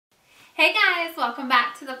Hey guys, welcome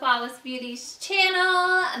back to the Flawless Beauties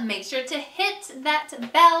channel. Make sure to hit that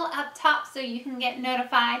bell up top so you can get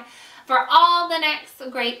notified for all the next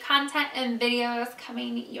great content and videos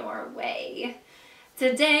coming your way.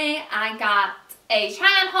 Today I got a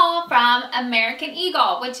try-on haul from American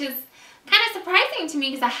Eagle, which is kind of surprising to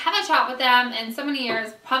me because I haven't shopped with them in so many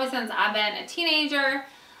years, probably since I've been a teenager.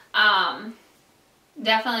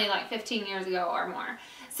 Definitely like 15 years ago or more.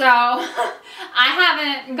 So I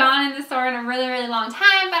haven't gone in the store in a really long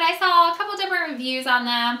time, but I saw a couple different reviews on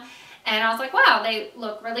them and I was like, wow, they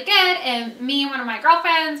look really good. And me and one of my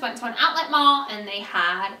girlfriends went to an outlet mall and they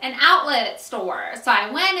had an outlet store. So I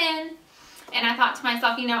went in and I thought to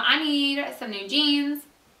myself, you know, I need some new jeans.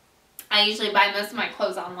 I usually buy most of my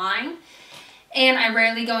clothes online. And I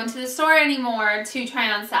rarely go into the store anymore to try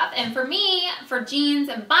on stuff. And for me, for jeans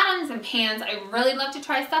and bottoms and pants, I really love to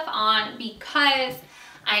try stuff on because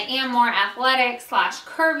I am more athletic /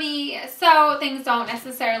 curvy. So things don't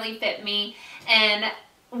necessarily fit me in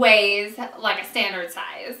ways like a standard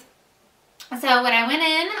size. So when I went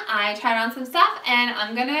in, I tried on some stuff and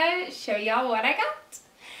I'm gonna show y'all what I got.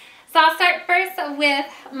 So I'll start first with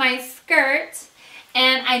my skirt.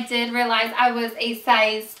 And I did realize I was a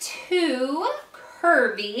size 2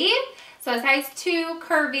 curvy. So a size 2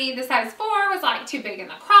 curvy. The size 4 was like too big in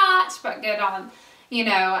the crotch, but good on, you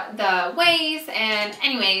know, the waist. And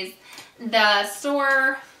anyways, the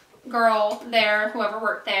store girl there, whoever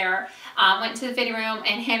worked there, went to the fitting room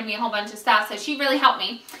and handed me a whole bunch of stuff. So she really helped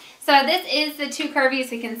me. So this is the 2 curvy.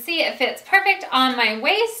 So you can see it fits perfect on my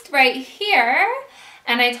waist right here.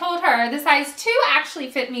 And I told her the size 2 actually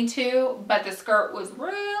fit me too, but the skirt was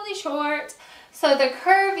really short. So the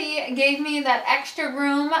curvy gave me that extra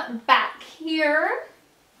room back here.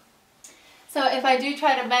 So if I do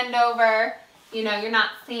try to bend over, you know, you're not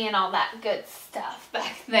seeing all that good stuff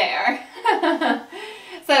back there.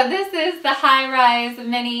 So this is the high-rise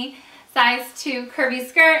mini size 2 curvy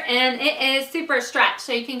skirt, and it is super stretched.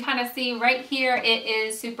 So you can kind of see right here, it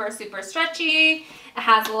is super stretchy. It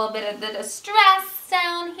has a little bit of the distress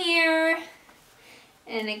down here,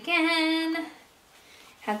 and again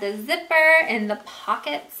have the zipper and the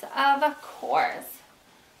pockets, of course,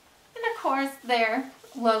 and of course their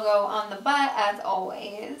logo on the butt as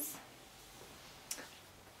always.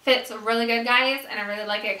 Fits really good, guys, and I really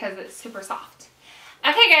like it because it's super soft.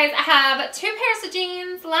 Okay guys, I have 2 pairs of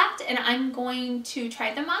jeans left and I'm going to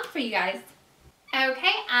try them on for you guys.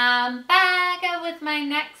 Okay, I'm back with my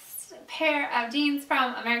next pair of jeans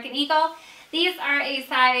from American Eagle. These are a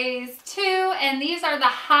size 2 and these are the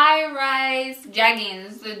high-rise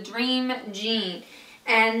jeggings, the Dream Jean.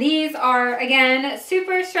 And these are, again,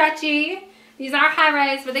 super stretchy. These are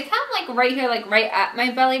high-rise, but they come like right here, like right at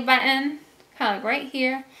my belly button, kind of like right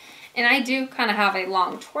here. And I do kind of have a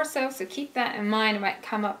long torso, so keep that in mind. It might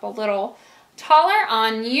come up a little taller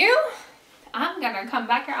on you. I'm going to come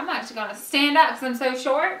back here. I'm actually going to stand up because I'm so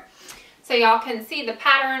short. So y'all can see the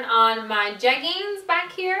pattern on my jeggings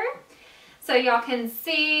back here. So y'all can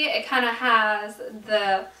see it kind of has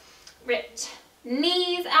the ripped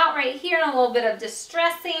knees out right here and a little bit of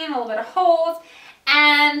distressing, a little bit of holes.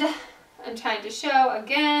 And I'm trying to show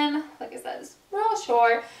again, like I said, it's real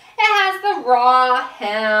short. It has the raw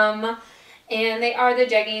hem and they are the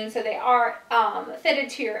jeggings, so they are fitted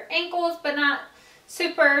to your ankles but not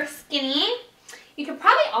super skinny. You could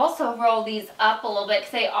probably also roll these up a little bit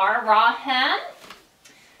because they are raw hem.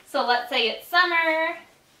 So let's say it's summer,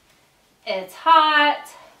 it's hot,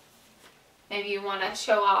 maybe you want to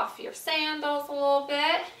show off your sandals a little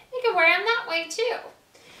bit. You can wear them that way too.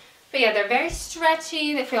 But yeah, they're very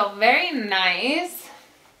stretchy. They feel very nice.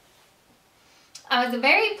 I was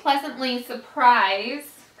very pleasantly surprised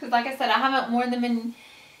because, like I said, I haven't worn them in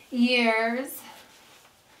years.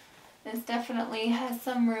 This definitely has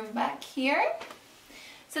some room back here.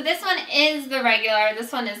 So this one is the regular.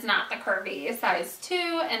 This one is not the curvy, size 2,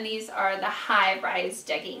 and these are the high-rise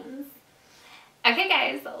jeggings. Okay,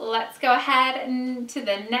 guys, let's go ahead to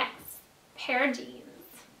the next pair of jeans.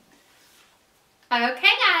 Okay,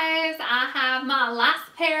 guys, I have my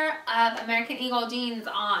last pair of American Eagle jeans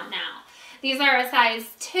on now. These are a size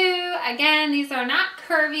 2. Again, these are not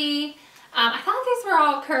curvy. I thought these were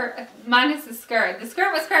all minus the skirt. The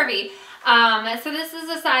skirt was curvy. So this is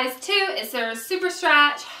a size 2. It's a super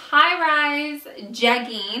stretch, high-rise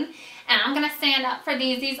jegging. And I'm going to stand up for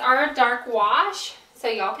these. These are a dark wash, so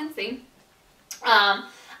y'all can see. I'm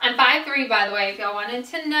 5'3", by the way, if y'all wanted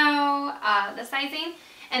to know the sizing.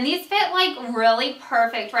 And these fit like really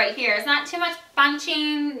perfect right here. It's not too much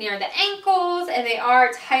bunching near the ankles, and they are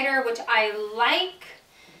tighter, which I like.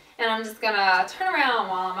 And I'm just gonna turn around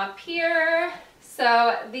while I'm up here.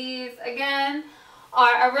 So these, again,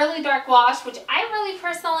 are a really dark wash, which I really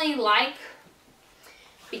personally like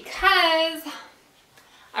because,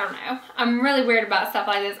 I don't know, I'm really weird about stuff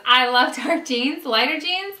like this. I love dark jeans, lighter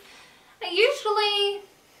jeans.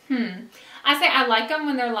 I say I like them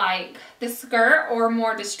when they're like the skirt or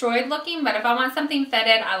more destroyed looking, but if I want something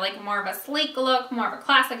fitted, I like more of a sleek look, more of a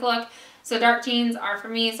classic look. So dark jeans are for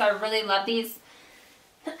me, so I really love these.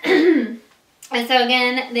 And so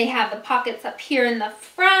again, they have the pockets up here in the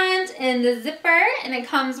front and the zipper, and it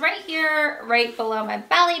comes right here, right below my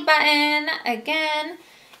belly button. Again,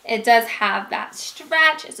 it does have that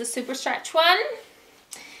stretch. It's a super stretch one.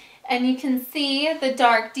 And you can see the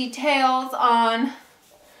dark details on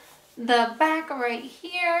the back right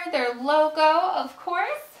here, their logo, of course.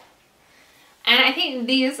 And I think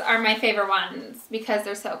these are my favorite ones because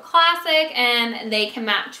they're so classic and they can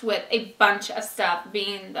match with a bunch of stuff,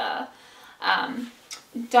 being the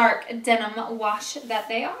dark denim wash that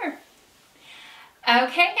they are.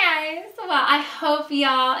 Okay guys, well I hope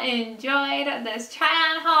y'all enjoyed this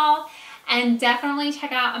try on haul, and definitely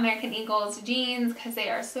check out American Eagle's jeans because they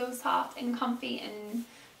are so soft and comfy and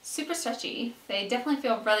super stretchy. They definitely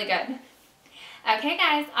feel really good. Okay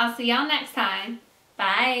guys, I'll see y'all next time.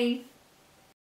 Bye.